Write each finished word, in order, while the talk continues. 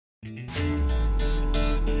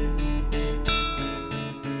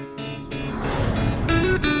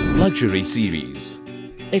Luxury series,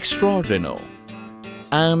 Extrordino.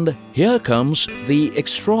 And here comes the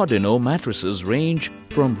Extrordino mattresses range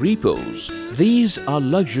from Repose. These are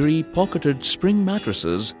luxury pocketed spring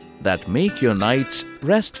mattresses that make your nights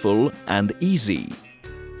restful and easy.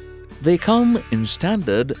 They come in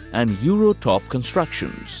standard and Euro top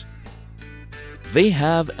constructions. They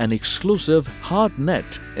have an exclusive hard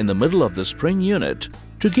net in the middle of the spring unit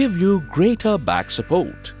to give you greater back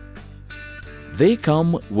support. They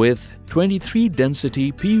come with 23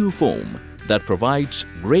 density PU foam that provides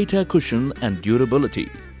greater cushion and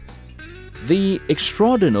durability. The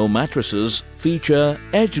Extrordino mattresses feature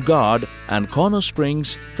edge guard and corner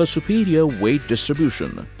springs for superior weight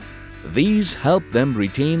distribution. These help them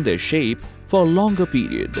retain their shape for a longer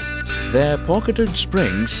period. Their pocketed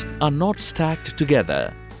springs are not stacked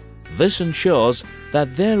together. This ensures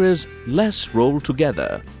that there is less roll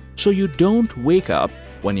together, so you don't wake up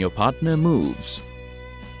when your partner moves.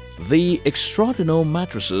 The Extrordino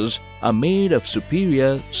mattresses are made of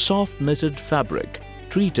superior soft knitted fabric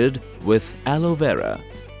treated with aloe vera.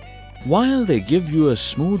 While they give you a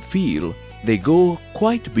smooth feel, they go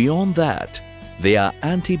quite beyond that. They are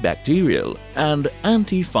antibacterial and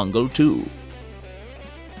antifungal too.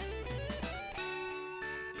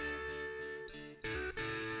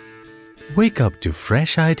 Wake up to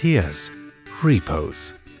fresh ideas.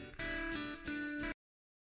 Repose.